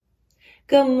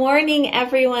Good morning,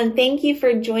 everyone. Thank you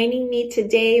for joining me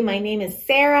today. My name is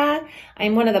Sarah.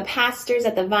 I'm one of the pastors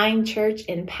at the Vine Church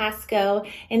in Pasco.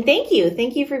 And thank you.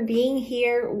 Thank you for being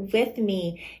here with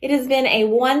me. It has been a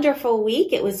wonderful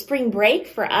week. It was spring break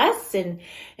for us and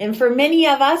for many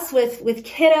of us with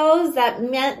kiddos, that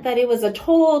meant that it was a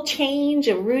total change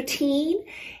of routine.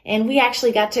 And we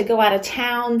actually got to go out of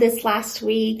town this last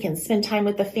week and spend time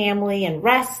with the family and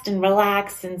rest and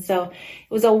relax. And so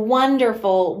it was a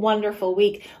wonderful, wonderful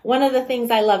week. One of the things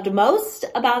I loved most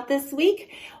about this week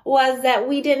was that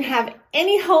we didn't have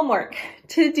any homework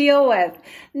to deal with.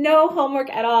 No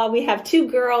homework at all. We have two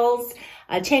girls,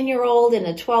 a 10-year-old and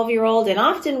a 12-year-old, and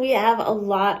often we have a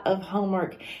lot of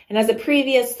homework. And as a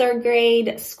previous third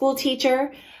grade school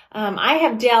teacher, I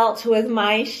have dealt with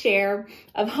my share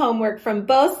of homework from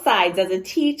both sides, as a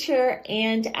teacher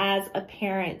and as a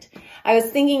parent. I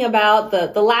was thinking about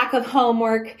the lack of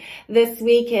homework this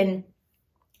week, and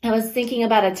I was thinking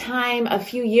about a time a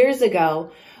few years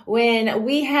ago when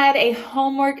we had a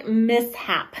homework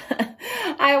mishap.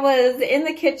 I was in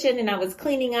the kitchen and I was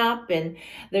cleaning up, and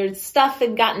there's stuff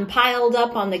had gotten piled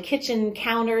up on the kitchen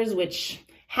counters, which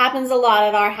happens a lot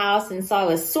at our house. And so I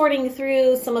was sorting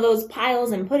through some of those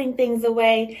piles and putting things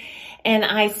away. And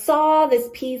I saw this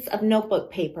piece of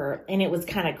notebook paper, and it was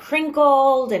kind of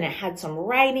crinkled and it had some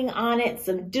writing on it,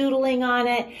 some doodling on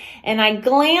it. And I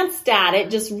glanced at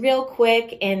it just real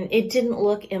quick, and it didn't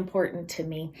look important to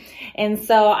me. And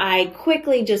so I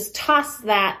quickly just tossed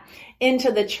that into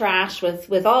the trash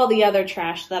with all the other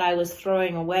trash that I was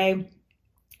throwing away.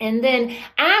 And then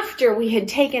after we had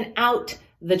taken out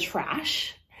the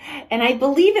trash, and I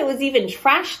believe it was even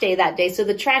trash day that day, so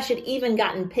the trash had even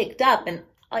gotten picked up, and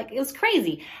it was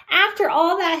crazy. After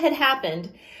all that had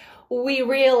happened, we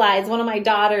realized, one of my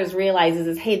daughters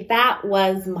realizes, hey, that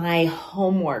was my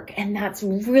homework, and that's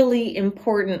really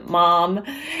important, Mom.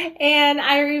 And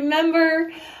I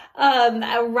remember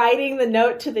writing the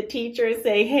note to the teacher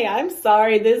saying, hey, I'm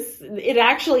sorry, it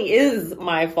actually is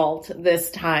my fault this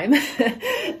time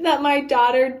that my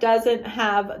daughter doesn't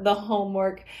have the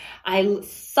homework. I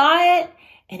saw it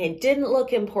and it didn't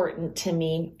look important to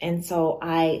me, and so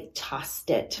I tossed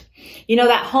it. You know,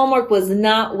 that homework was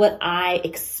not what I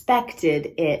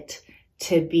expected it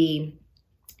to be.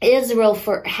 Israel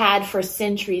had for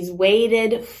centuries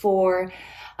waited for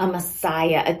a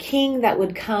Messiah, a king that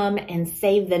would come and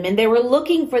save them. And they were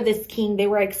looking for this king. They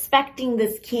were expecting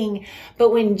this king.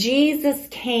 But when Jesus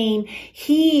came,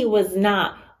 he was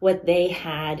not what they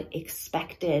had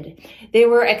expected. They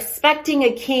were expecting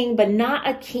a king, but not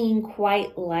a king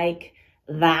quite like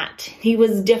that. He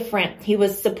was different. He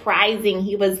was surprising.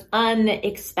 He was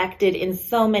unexpected in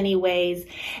so many ways.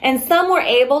 And some were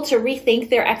able to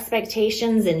rethink their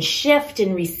expectations and shift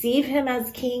and receive him as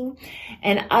king,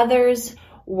 and others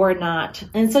were not.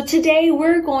 And so today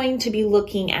we're going to be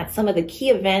looking at some of the key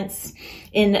events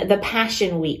in the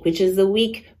Passion Week, which is the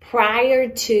week prior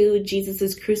to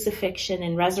Jesus's crucifixion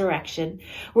and resurrection.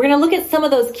 We're going to look at some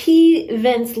of those key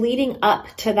events leading up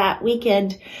to that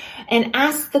weekend and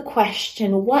ask the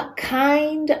question, what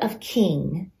kind of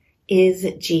king is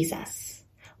Jesus?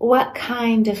 What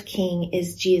kind of king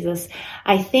is Jesus?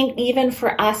 I think even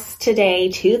for us today,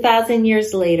 2,000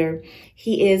 years later,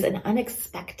 he is an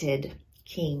unexpected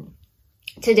king.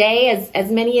 Today,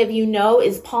 as many of you know,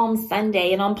 is Palm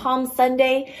Sunday. And on Palm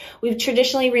Sunday, we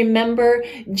traditionally remember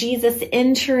Jesus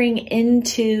entering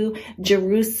into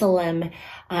Jerusalem.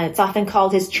 It's often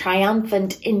called his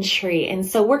triumphant entry. And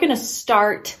so we're going to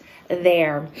start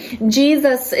there.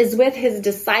 Jesus is with his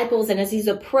disciples, and as he's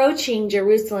approaching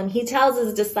Jerusalem, he tells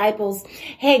his disciples,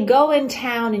 hey, go in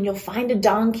town and you'll find a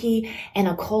donkey and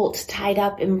a colt tied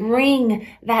up, and bring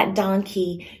that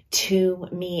donkey to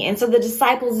me. And so the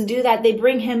disciples do that. They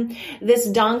bring him this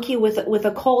donkey with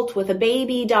a colt, with a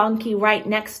baby donkey right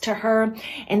next to her,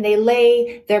 and they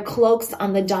lay their cloaks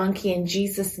on the donkey, and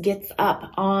Jesus gets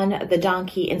up on the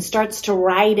donkey and starts to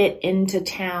ride it into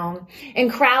town.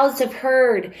 And crowds have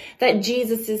heard that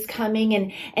Jesus is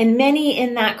coming, and many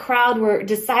in that crowd were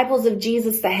disciples of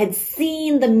Jesus that had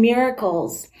seen the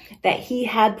miracles that he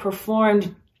had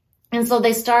performed. And so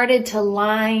they started to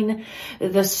line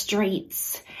the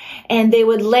streets, and they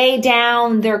would lay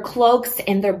down their cloaks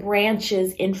and their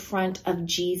branches in front of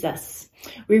Jesus.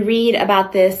 We read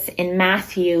about this in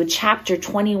Matthew chapter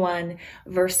 21,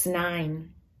 verse 9.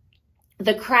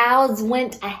 The crowds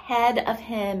went ahead of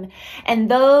him,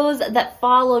 and those that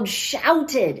followed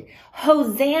shouted,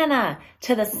 Hosanna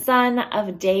to the Son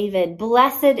of David.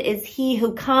 Blessed is he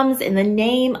who comes in the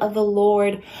name of the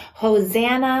Lord.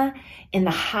 Hosanna in the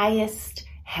highest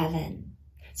heaven.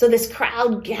 So this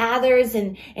crowd gathers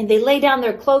and they lay down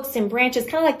their cloaks and branches,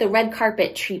 kind of like the red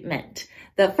carpet treatment,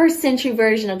 the first century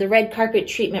version of the red carpet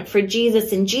treatment for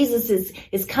Jesus. And Jesus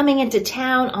is coming into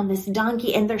town on this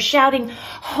donkey, and they're shouting,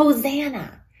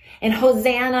 Hosanna. And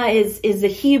Hosanna is the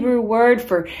Hebrew word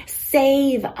for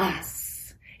save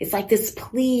us. It's like this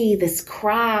plea, this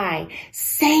cry,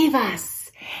 save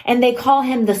us. And they call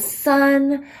him the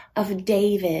Son of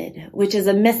David, which is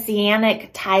a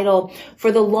messianic title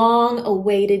for the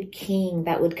long-awaited king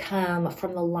that would come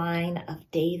from the line of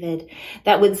David,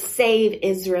 that would save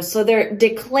Israel. So they're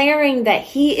declaring that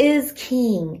he is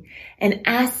king and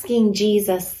asking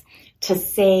Jesus to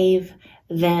save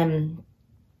them.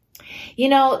 You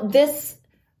know, this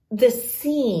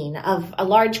scene of a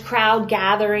large crowd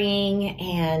gathering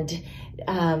and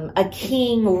a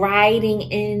king riding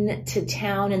into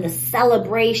town, and the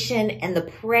celebration and the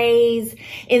praise.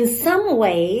 In some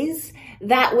ways,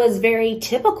 that was very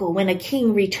typical when a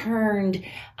king returned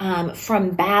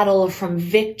from battle or from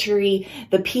victory.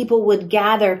 The people would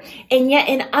gather. And yet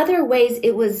in other ways,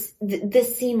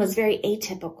 this scene was very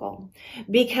atypical,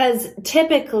 because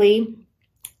typically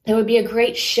there would be a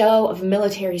great show of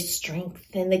military strength,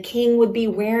 and the king would be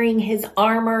wearing his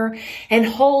armor and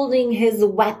holding his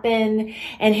weapon,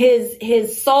 and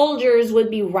his soldiers would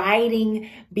be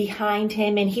riding behind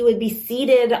him, and he would be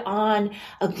seated on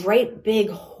a great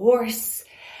big horse,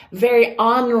 very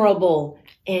honorable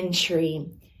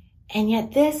entry. And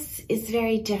yet this is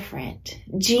very different.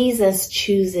 Jesus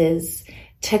chooses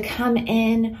to come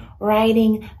in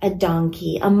riding a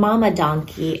donkey, a mama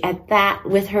donkey at that,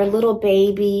 with her little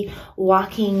baby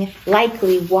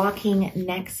likely walking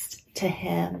next to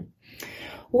him.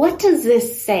 What does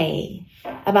this say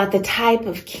about the type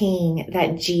of king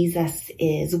that Jesus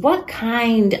is? What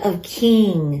kind of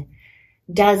king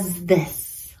does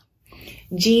this?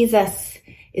 Jesus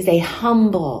is a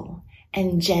humble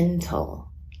and gentle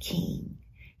king.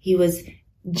 He was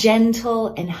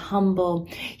gentle and humble.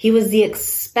 He was the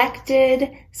expected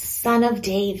Son of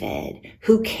David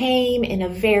who came in a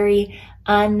very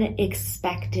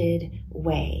unexpected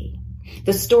way.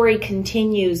 The story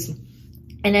continues,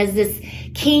 and as this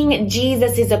King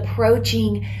Jesus is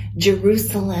approaching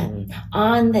Jerusalem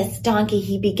on this donkey,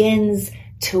 he begins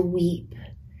to weep.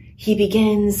 He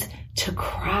begins to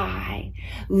cry.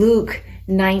 Luke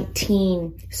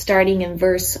 19, starting in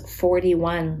verse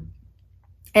 41.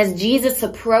 As Jesus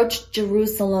approached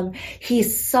Jerusalem, he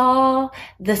saw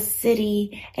the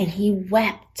city and he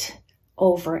wept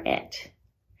over it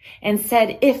and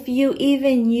said, if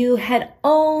you had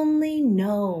only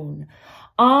known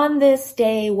on this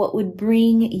day what would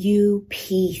bring you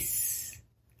peace.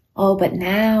 Oh, but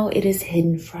now it is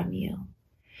hidden from you.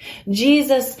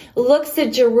 Jesus looks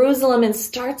at Jerusalem and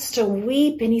starts to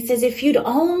weep, and he says, if you'd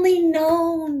only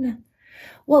known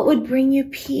what would bring you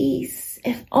peace,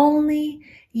 if only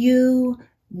you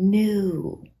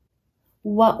knew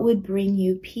what would bring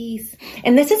you peace.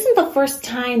 And this isn't the first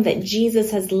time that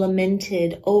Jesus has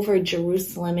lamented over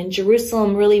Jerusalem, and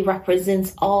Jerusalem really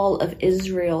represents all of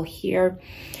Israel here.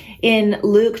 In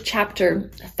Luke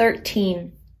chapter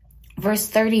 13, verse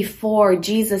 34,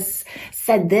 Jesus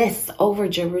said this over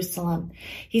Jerusalem.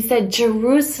 He said,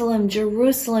 Jerusalem,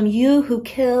 Jerusalem, you who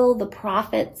kill the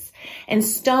prophets and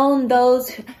stone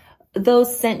those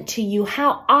sent to you,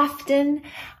 how often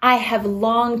I have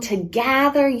longed to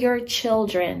gather your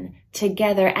children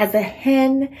together as a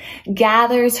hen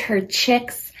gathers her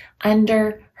chicks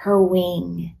under her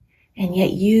wing, and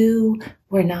yet you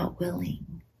were not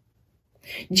willing.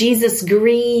 Jesus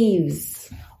grieves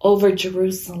over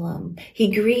Jerusalem. He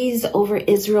grieves over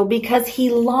Israel because he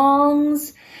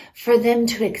longs for them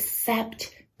to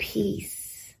accept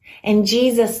peace. And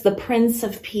Jesus, the Prince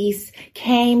of Peace,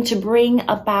 came to bring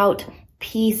about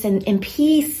peace. And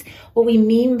peace, what we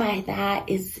mean by that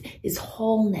is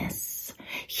wholeness,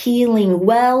 healing,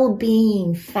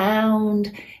 well-being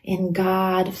found in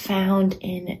God, found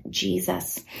in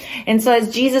Jesus. And so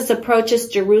as Jesus approaches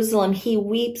Jerusalem, he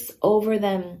weeps over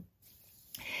them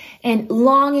and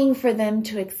longing for them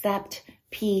to accept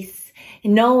peace,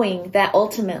 knowing that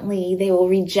ultimately they will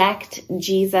reject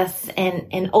Jesus,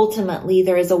 and ultimately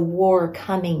there is a war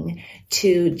coming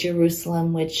to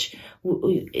Jerusalem, which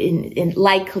in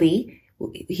likely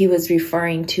he was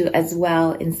referring to as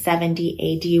well in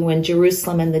 70 AD, when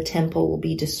Jerusalem and the temple will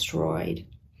be destroyed.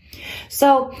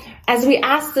 So as we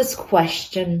ask this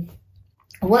question,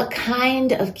 what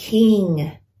kind of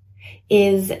king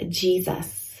is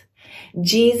Jesus?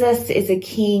 Jesus is a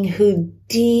king who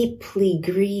deeply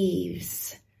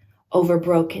grieves over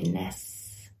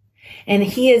brokenness. And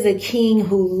he is a king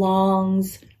who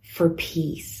longs for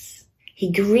peace.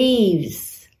 He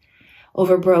grieves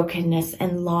over brokenness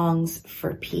and longs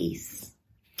for peace.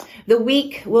 The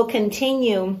week will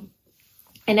continue,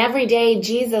 and every day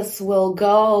Jesus will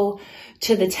go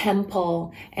to the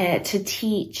temple to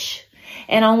teach.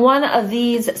 And on one of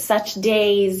these such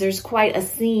days, there's quite a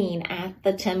scene at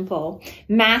the temple.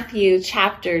 Matthew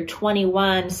chapter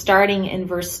 21, starting in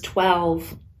verse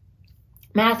 12.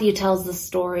 Matthew tells the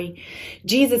story.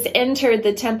 Jesus entered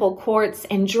the temple courts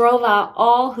and drove out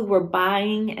all who were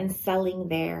buying and selling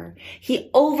there. He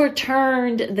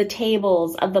overturned the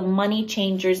tables of the money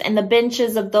changers and the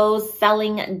benches of those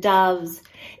selling doves.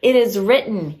 It is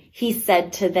written, he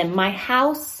said to them, my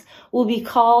house will be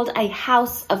called a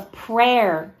house of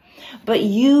prayer, but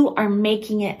you are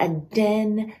making it a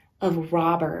den of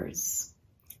robbers.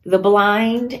 The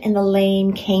blind and the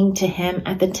lame came to him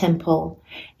at the temple,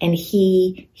 and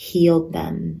he healed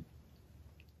them.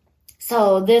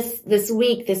 So this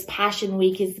week, this Passion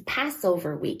Week, is the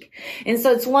Passover week. And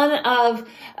so it's one of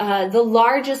the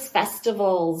largest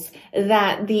festivals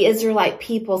that the Israelite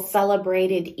people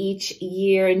celebrated each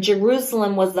year. And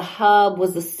Jerusalem was the hub,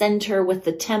 was the center with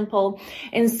the temple.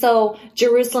 And so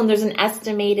Jerusalem, there's an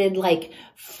estimated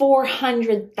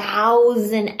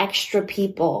 400,000 extra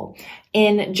people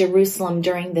in Jerusalem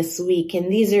during this week. And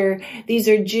these are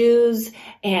Jews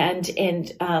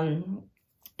and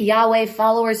Yahweh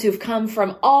followers who've come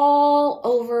from all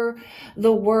over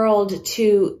the world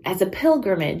as a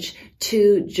pilgrimage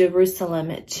to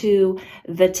Jerusalem, to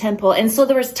the temple. And so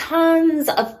there was tons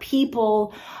of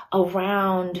people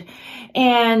around.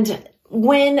 And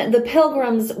when the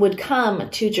pilgrims would come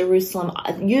to Jerusalem,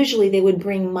 usually they would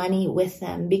bring money with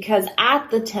them, because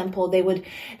at the temple they would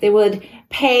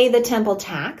pay the temple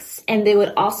tax, and they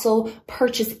would also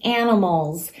purchase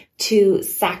animals to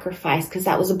sacrifice, because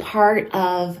that was a part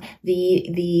of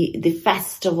the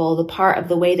festival, the part of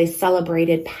the way they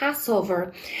celebrated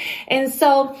Passover. And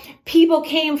so people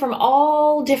came from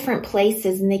all different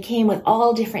places, and they came with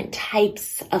all different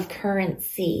types of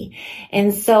currency.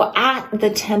 And so at the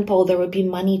temple, there would be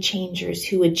money changers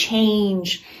who would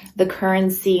change the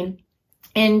currency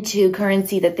into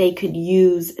currency that they could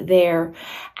use there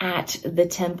at the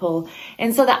temple.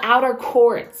 And so the outer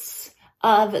courts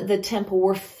of the temple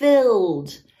were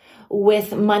filled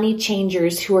with money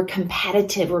changers who were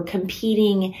competitive, were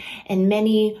competing, and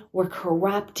many were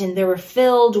corrupt, and they were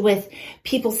filled with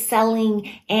people selling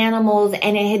animals,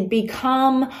 and it had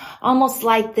become almost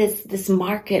like this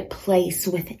marketplace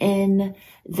within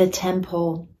the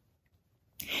temple.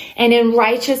 And in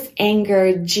righteous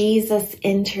anger, Jesus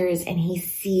enters and he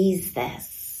sees this.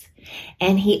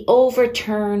 And he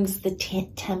overturns the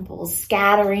temple,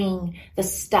 scattering the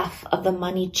stuff of the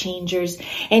money changers.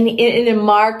 And in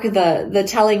Mark, the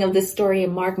telling of this story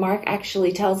in Mark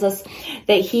actually tells us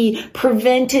that he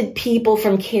prevented people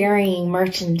from carrying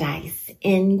merchandise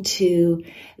into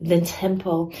the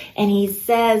temple. And he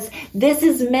says, this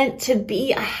is meant to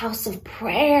be a house of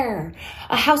prayer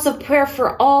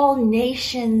for all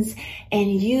nations.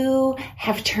 And you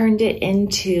have turned it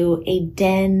into a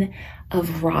den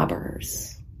of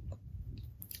robbers.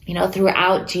 You know,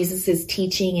 throughout Jesus's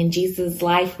teaching and Jesus'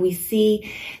 life, we see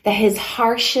that his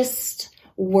harshest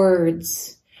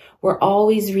words were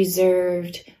always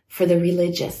reserved for the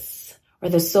religious, or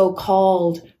the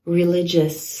so-called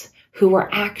religious, who were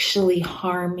actually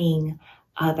harming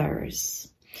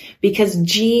others. Because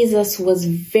Jesus was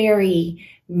very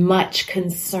much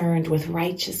concerned with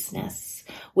righteousness,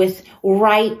 with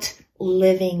right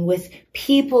living, with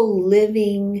people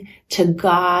living to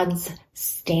God's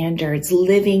standards,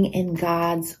 living in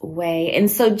God's way. And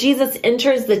so Jesus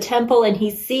enters the temple and he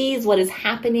sees what is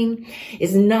happening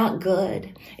is not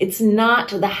good. It's not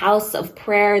the house of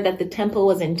prayer that the temple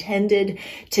was intended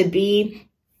to be.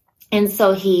 And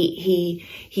so he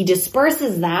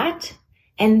disperses that.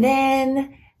 And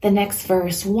then the next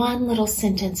verse, one little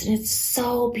sentence, and it's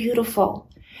so beautiful.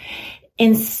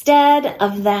 Instead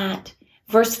of that,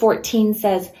 verse 14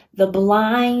 says, the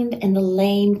blind and the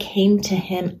lame came to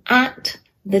him at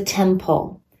the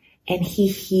temple, and he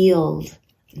healed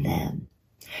them.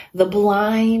 The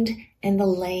blind and the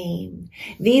lame.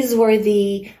 These were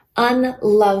the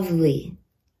unlovely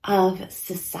of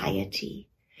society.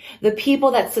 The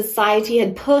people that society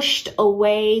had pushed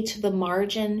away to the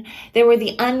margin. They were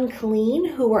the unclean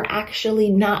who were actually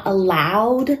not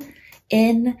allowed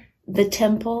in the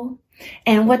temple.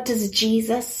 And what does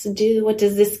Jesus do? What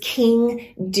does this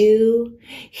king do?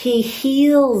 He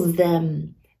heals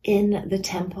them in the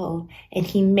temple, and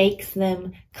he makes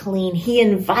them clean. He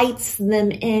invites them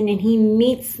in, and he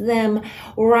meets them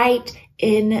right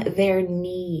in their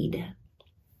need.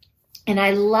 And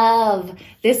I love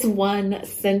this one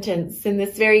sentence in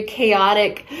this very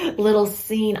chaotic little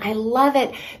scene. I love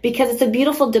it because it's a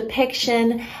beautiful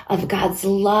depiction of God's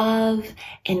love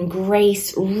and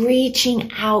grace reaching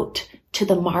out to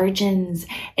the margins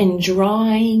and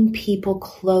drawing people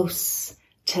close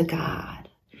to God.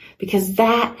 Because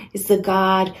that is the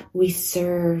God we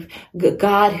serve,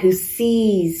 God who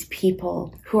sees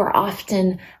people who are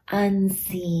often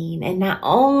unseen. And not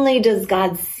only does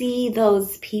God see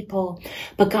those people,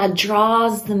 but God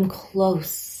draws them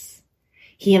close.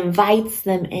 He invites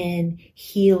them in,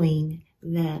 healing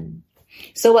them.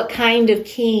 So what kind of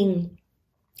king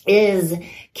is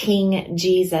King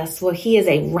Jesus? Well, he is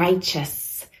a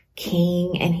righteous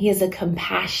king, and he is a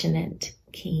compassionate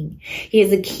king. He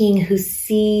is a king who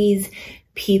sees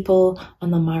people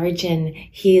on the margin.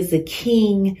 He is a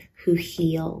king who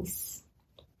heals.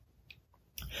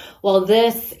 Well,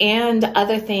 this and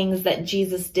other things that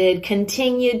Jesus did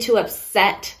continued to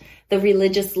upset the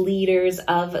religious leaders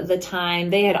of the time.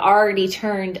 They had already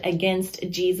turned against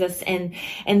Jesus, and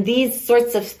these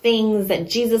sorts of things that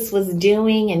Jesus was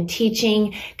doing and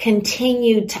teaching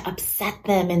continued to upset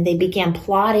them, and they began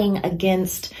plotting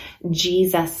against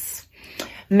Jesus.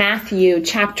 Matthew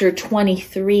chapter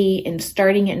 23, and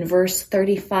starting in verse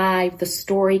 35, the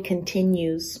story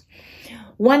continues.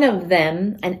 One of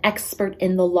them, an expert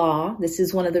in the law, this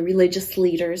is one of the religious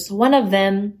leaders, one of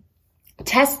them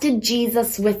tested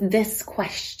Jesus with this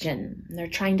question. They're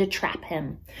trying to trap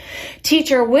him.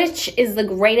 Teacher, which is the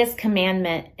greatest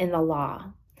commandment in the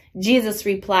law? Jesus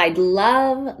replied,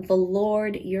 love the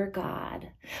Lord your God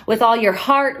with all your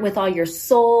heart, with all your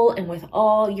soul, and with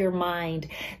all your mind.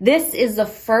 This is the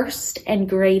first and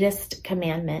greatest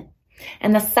commandment.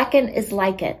 And the second is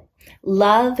like it.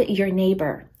 Love your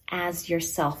neighbor as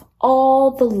yourself.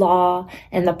 All the law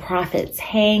and the prophets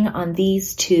hang on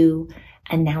these two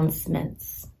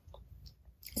announcements.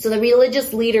 So the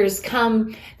religious leaders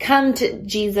come to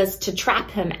Jesus to trap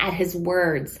him at his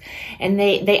words. And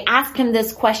they ask him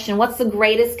this question, what's the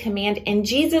greatest command? And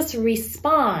Jesus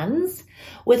responds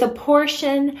with a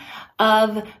portion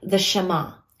of the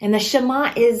Shema. And the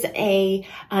Shema is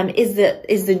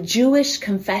the Jewish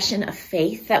confession of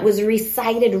faith that was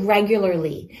recited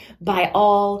regularly by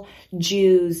all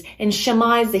Jews. And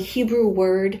Shema is the Hebrew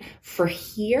word for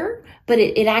hear, but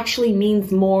it actually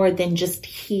means more than just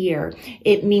hear.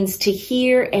 It means to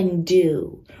hear and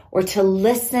do, or to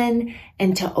listen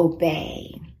and to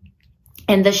obey.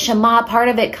 And the Shema, part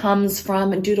of it comes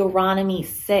from Deuteronomy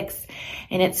 6.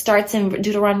 And it starts in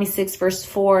Deuteronomy 6, verse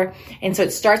 4. And so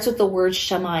it starts with the word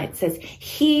Shema. It says,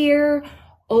 hear,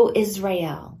 O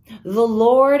Israel, the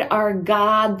Lord our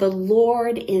God, the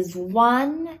Lord is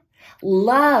one.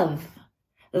 Love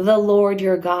the Lord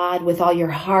your God with all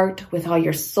your heart, with all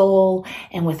your soul,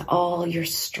 and with all your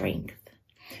strength.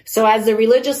 So as the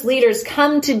religious leaders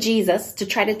come to Jesus to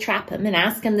try to trap him and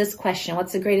ask him this question,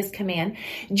 what's the greatest command?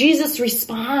 Jesus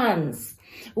responds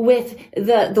with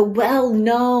the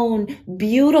well-known,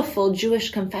 beautiful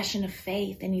Jewish confession of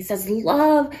faith. And he says,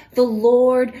 love the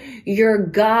Lord your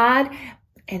God.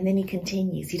 And then he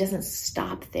continues. He doesn't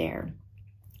stop there.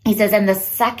 He says, and the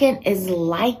second is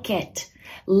like it.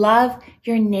 Love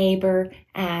your neighbor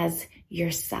as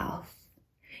yourself.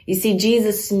 You see,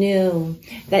 Jesus knew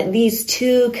that these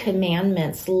two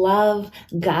commandments, love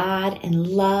God and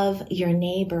love your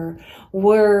neighbor,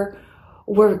 were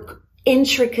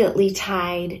intricately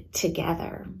tied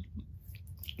together.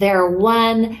 They are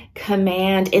one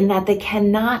command in that they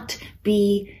cannot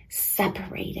be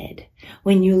separated.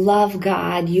 When you love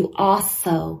God, you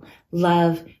also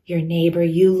love your neighbor.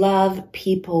 You love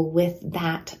people with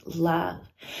that love.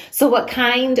 So what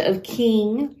kind of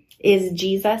king is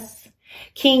Jesus?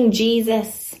 King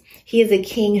Jesus, he is a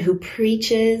king who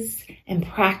preaches and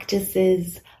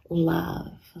practices love.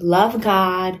 Love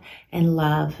God and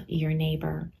love your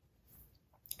neighbor.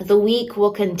 The week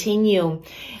will continue,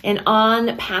 and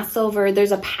on Passover,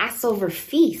 there's a Passover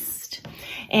feast.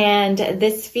 And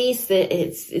this feast,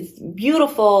 it's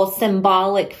beautiful,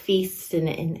 symbolic feast,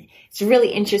 and it's really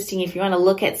interesting if you want to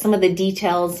look at some of the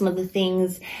details, some of the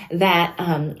things that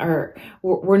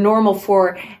were normal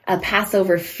for a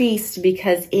Passover feast,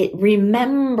 because it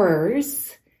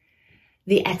remembers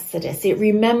the Exodus.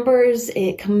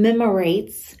 It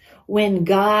commemorates when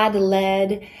God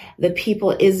led the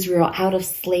people Israel out of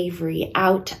slavery,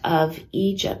 out of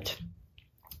Egypt.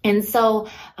 And so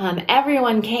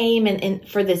everyone came and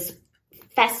for this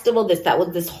festival,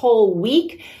 this whole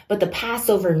week, but the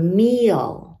Passover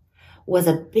meal was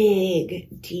a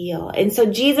big deal. And so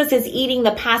Jesus is eating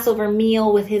the Passover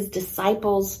meal with his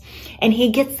disciples, and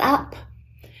he gets up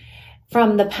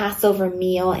from the Passover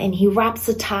meal, and he wraps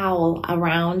a towel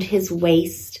around his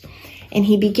waist, and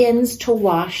he begins to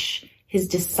wash his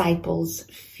disciples'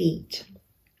 feet.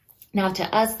 Now, to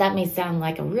us, that may sound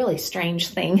like a really strange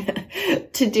thing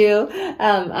to do.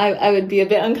 I would be a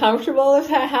bit uncomfortable if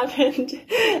that happened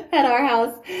at our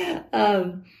house.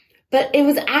 But it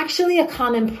was actually a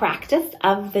common practice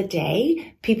of the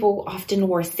day. People often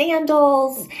wore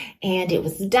sandals, and it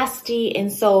was dusty. And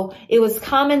so it was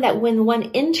common that when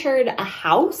one entered a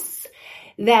house,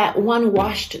 that one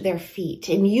washed their feet.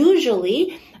 And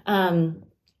usually,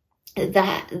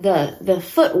 that the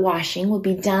foot washing would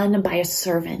be done by a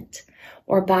servant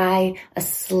or by a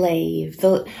slave,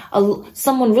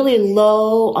 someone really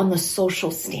low on the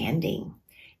social standing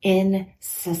in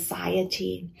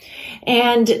society.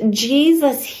 And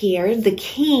Jesus here, the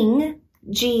King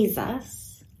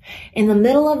Jesus, in the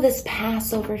middle of this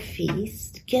Passover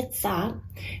feast, gets up,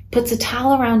 puts a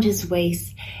towel around his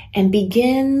waist, and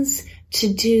begins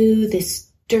to do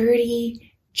this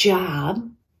dirty job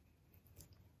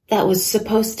that was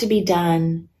supposed to be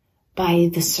done by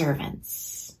the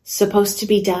servants, supposed to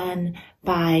be done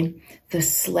by the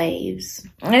slaves.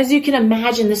 As you can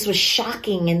imagine, this was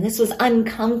shocking and this was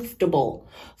uncomfortable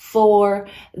for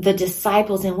the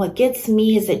disciples. And what gets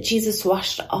me is that Jesus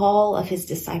washed all of his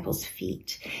disciples'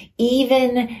 feet,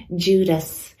 even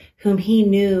Judas, whom he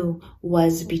knew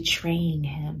was betraying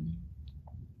him.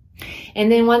 And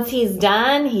then once he's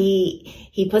done,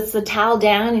 he puts the towel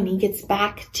down and he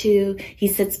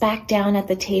sits back down at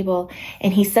the table,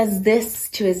 and he says this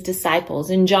to his disciples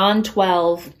in John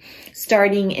 12,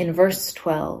 starting in verse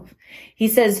 12. He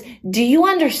says, "Do you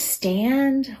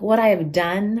understand what I have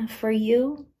done for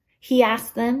you?" He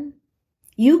asked them.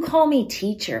 "You call me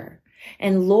teacher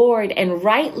and Lord, and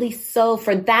rightly so,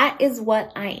 for that is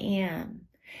what I am.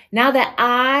 Now that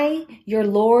I, your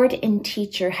Lord and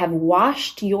teacher, have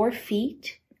washed your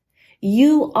feet,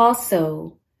 you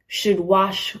also should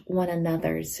wash one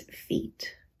another's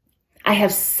feet. I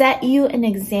have set you an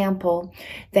example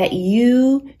that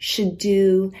you should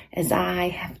do as I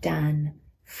have done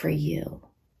for you."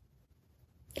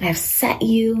 I have set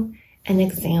you an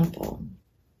example.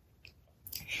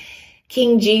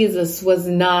 King Jesus was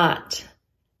not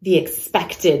the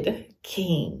expected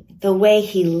king. The way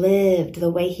he lived,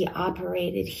 the way he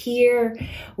operated. Here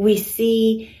we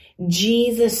see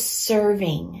Jesus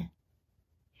serving,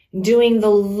 doing the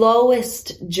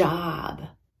lowest job,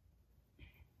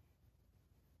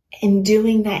 and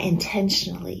doing that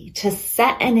intentionally to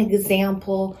set an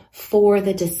example for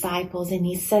the disciples. And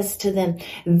he says to them,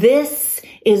 this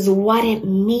is what it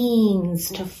means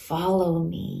to follow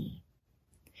me,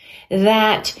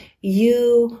 that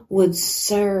you would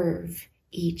serve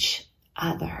each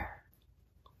other.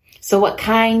 So what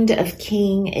kind of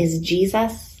king is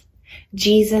Jesus?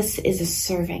 Jesus is a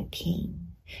servant king.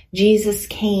 Jesus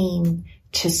came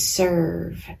to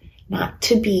serve, not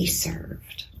to be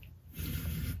served.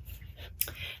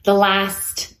 The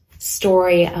last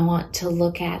story I want to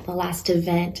look at, the last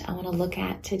event I want to look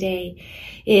at today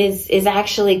is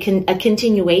actually a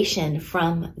continuation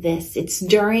from this. It's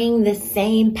during the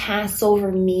same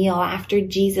Passover meal after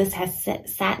Jesus has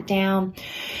sat down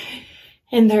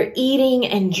and they're eating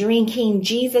and drinking.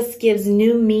 Jesus gives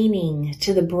new meaning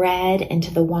to the bread and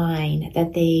to the wine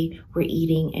that they were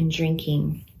eating and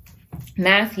drinking.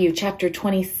 Matthew chapter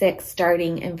 26,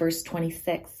 starting in verse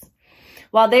 26.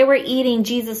 While they were eating,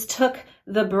 Jesus took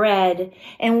the bread,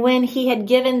 and when he had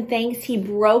given thanks, he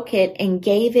broke it and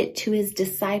gave it to his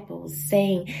disciples,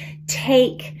 saying,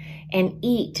 "Take and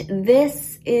eat.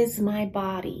 This is my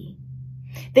body."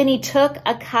 Then he took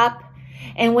a cup,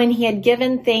 and when he had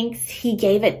given thanks, he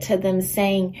gave it to them,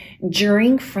 saying,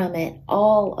 "Drink from it,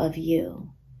 all of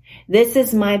you. This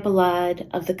is my blood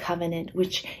of the covenant,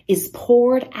 which is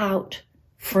poured out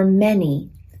for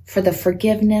many for the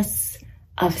forgiveness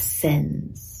of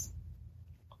sins."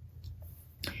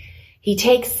 He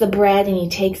takes the bread and he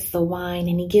takes the wine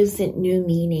and he gives it new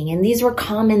meaning. And these were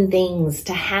common things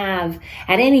to have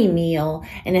at any meal,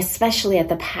 and especially at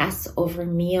the Passover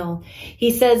meal.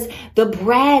 He says, the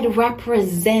bread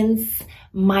represents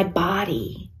my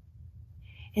body,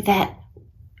 that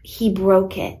he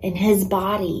broke it and his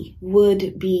body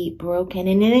would be broken.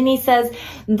 And then he says,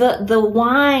 the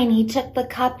wine, he took the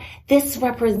cup, this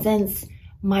represents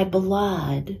my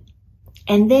blood.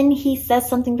 And then he says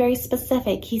something very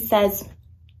specific. He says,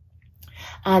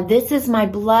 this is my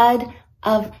blood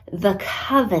of the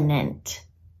covenant,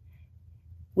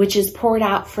 which is poured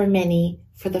out for many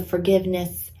for the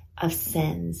forgiveness of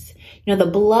sins. You know,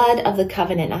 the blood of the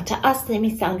covenant. Now, to us, that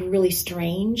may sound really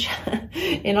strange.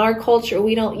 In our culture,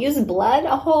 we don't use blood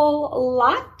a whole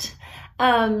lot.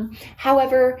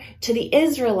 However, to the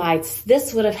Israelites,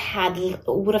 this would have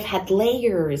had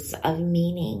layers of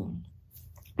meaning.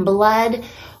 Blood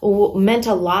meant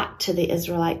a lot to the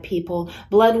Israelite people.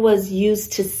 Blood was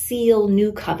used to seal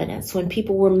new covenants. When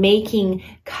people were making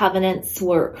covenants,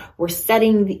 were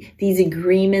setting these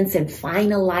agreements and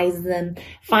finalizing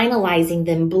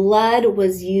them, blood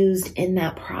was used in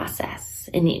that process.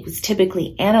 And it was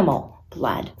typically animal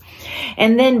blood.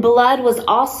 And then blood was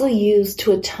also used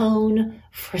to atone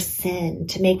for sin,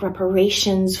 to make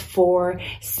reparations for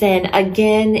sin.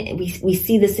 Again, we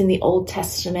see this in the Old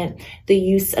Testament, the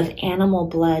use of animal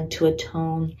blood to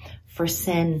atone for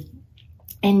sin.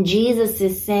 And Jesus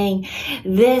is saying,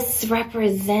 this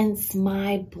represents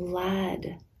my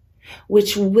blood,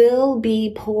 which will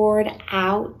be poured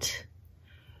out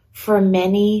for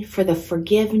many for the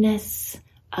forgiveness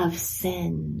of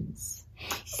sins.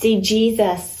 See,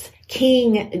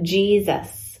 King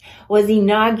Jesus, was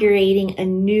inaugurating a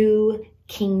new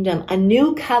kingdom, a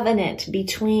new covenant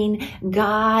between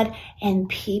God and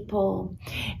people.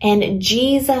 And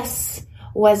Jesus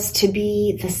was to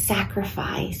be the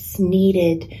sacrifice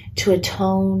needed to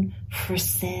atone for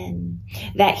sin,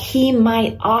 that he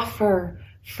might offer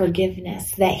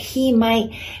forgiveness, that he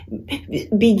might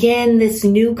begin this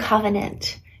new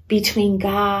covenant between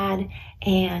God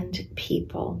and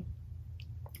people.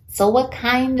 So what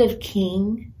kind of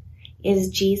king is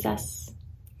Jesus?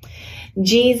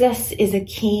 Jesus is a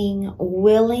king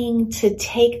willing to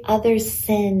take others'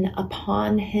 sin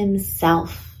upon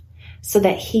himself so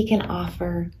that he can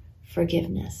offer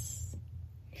forgiveness.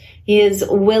 He is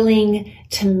willing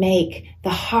to make the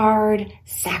hard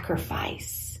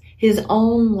sacrifice, his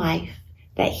own life,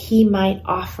 that he might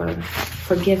offer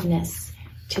forgiveness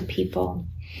to people.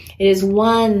 It is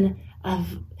one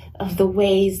of the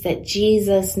ways that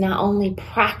Jesus not only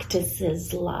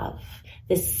practices love,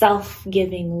 this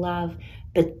self-giving love,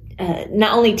 but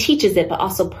not only teaches it, but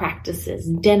also practices,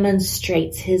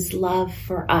 demonstrates his love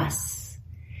for us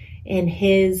in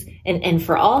his, and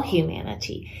for all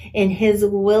humanity, in his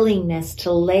willingness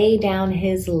to lay down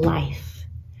his life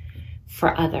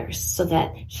for others so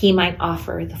that he might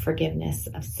offer the forgiveness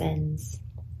of sins.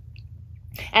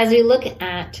 As we look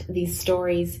at these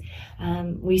stories,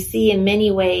 we see in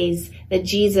many ways that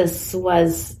Jesus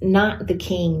was not the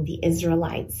king the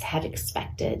Israelites had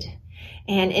expected.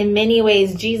 And in many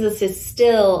ways, Jesus is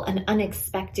still an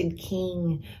unexpected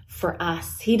king for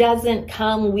us. He doesn't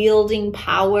come wielding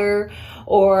power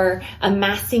or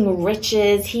amassing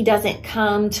riches. He doesn't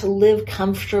come to live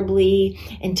comfortably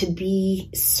and to be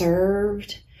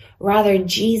served. Rather,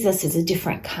 Jesus is a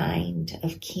different kind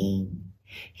of king.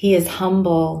 He is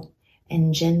humble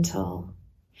and gentle.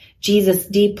 Jesus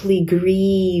deeply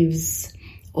grieves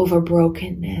over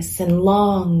brokenness and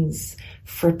longs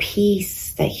for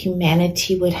peace, that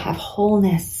humanity would have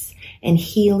wholeness and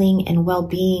healing and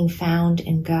well-being found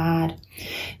in God.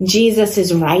 Jesus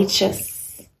is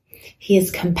righteous. He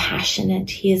is compassionate.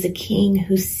 He is a king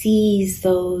who sees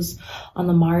those on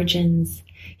the margins.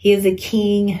 He is a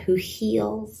king who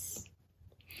heals.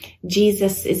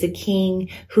 Jesus is a king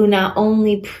who not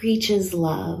only preaches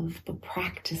love, but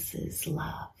practices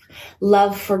love.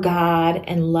 Love for God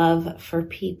and love for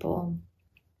people.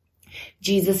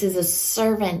 Jesus is a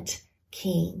servant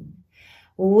king,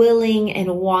 willing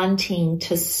and wanting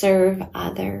to serve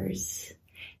others.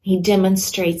 He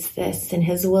demonstrates this in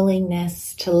his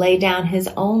willingness to lay down his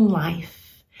own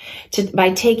life,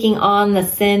 by taking on the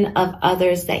sin of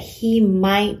others, that he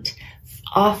might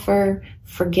offer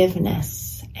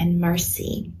forgiveness and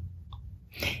mercy.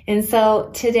 And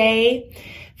so today,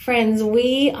 friends,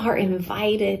 we are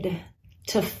invited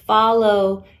to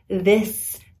follow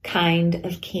this kind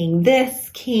of king, this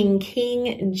king,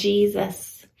 King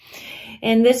Jesus.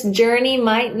 And this journey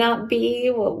might not be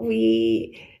what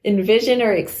we envision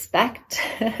or expect.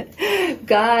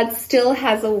 God still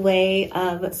has a way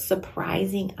of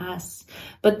surprising us.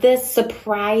 But this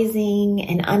surprising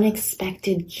and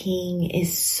unexpected king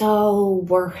is so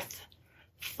worth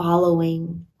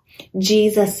following.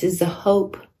 Jesus is the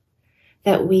hope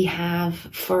that we have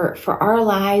for our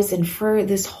lives and for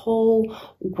this whole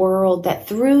world, that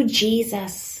through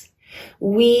Jesus,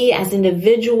 we as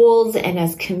individuals and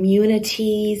as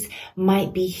communities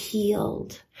might be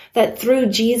healed. That through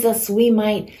Jesus, we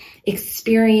might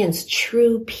experience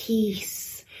true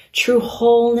peace, true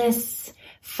wholeness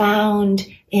found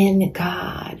in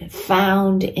God,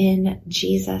 found in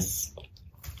Jesus.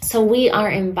 So we are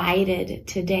invited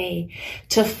today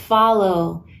to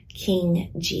follow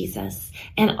King Jesus.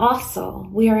 And also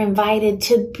we are invited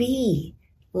to be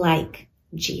like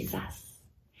Jesus.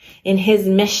 in his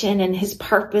mission and his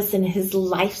purpose and his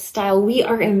lifestyle. We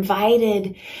are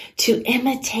invited to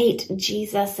imitate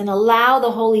Jesus and allow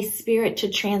the Holy Spirit to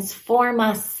transform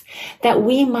us, that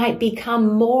we might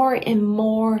become more and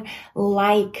more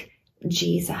like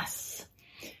Jesus.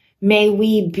 May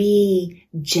we be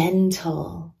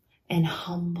gentle and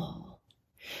humble.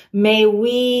 May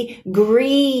we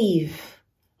grieve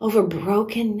over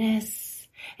brokenness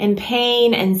and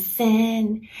pain and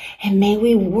sin, and may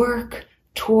we work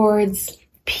towards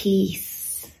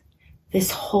peace,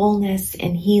 this wholeness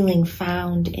and healing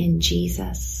found in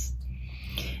Jesus.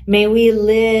 May we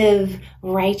live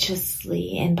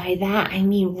righteously, and by that I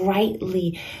mean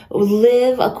rightly,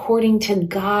 live according to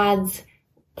God's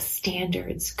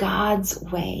standards, God's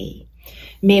way.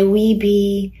 May we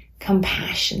be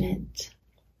compassionate.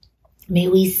 May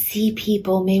we see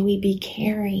people. May we be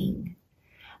caring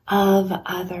of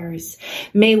others.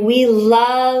 May we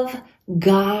love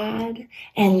God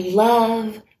and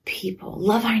love people,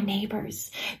 love our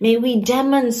neighbors. May we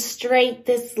demonstrate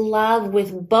this love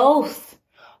with both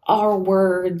our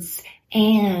words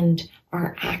and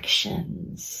our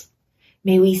actions.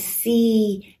 May we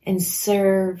see and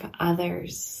serve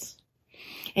others.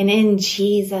 And in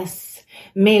Jesus,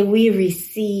 may we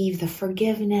receive the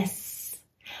forgiveness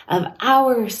of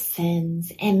our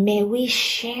sins, and may we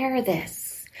share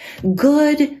this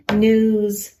good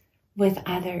news with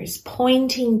others,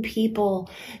 pointing people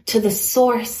to the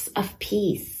source of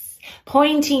peace,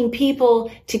 pointing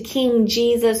people to King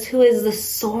Jesus, who is the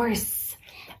source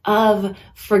of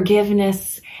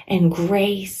forgiveness and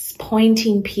grace,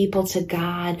 pointing people to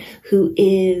God, who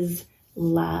is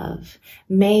love.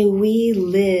 May we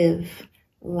live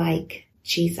like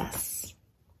Jesus.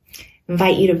 I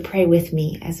invite you to pray with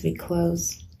me as we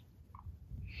close.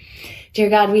 Dear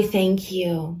God, we thank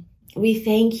you. We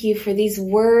thank you for these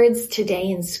words today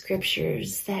in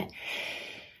scriptures that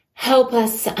help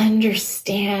us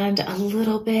understand a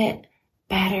little bit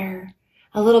better,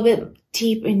 a little bit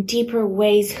deeper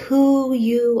ways who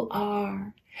you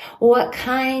are, what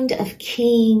kind of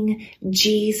King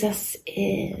Jesus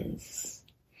is.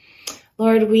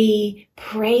 Lord, we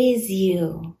praise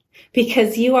you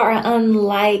because you are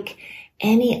unlike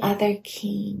any other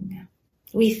king.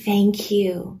 We thank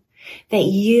you that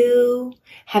you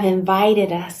have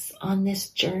invited us on this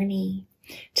journey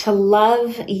to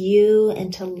love you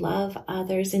and to love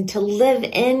others and to live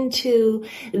into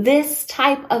this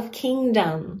type of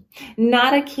kingdom,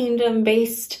 not a kingdom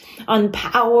based on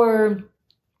power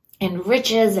and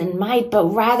riches and might,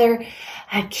 but rather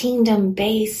a kingdom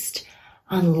based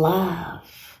on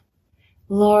love.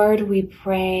 Lord, we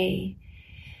pray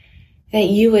that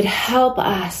you would help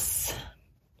us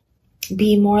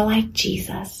be more like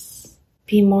Jesus,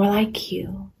 be more like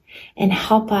you, and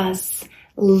help us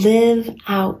live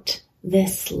out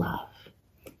this love.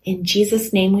 In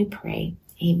Jesus' name we pray.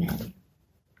 Amen.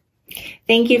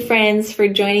 Thank you, friends, for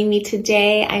joining me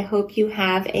today. I hope you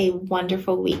have a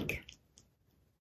wonderful week.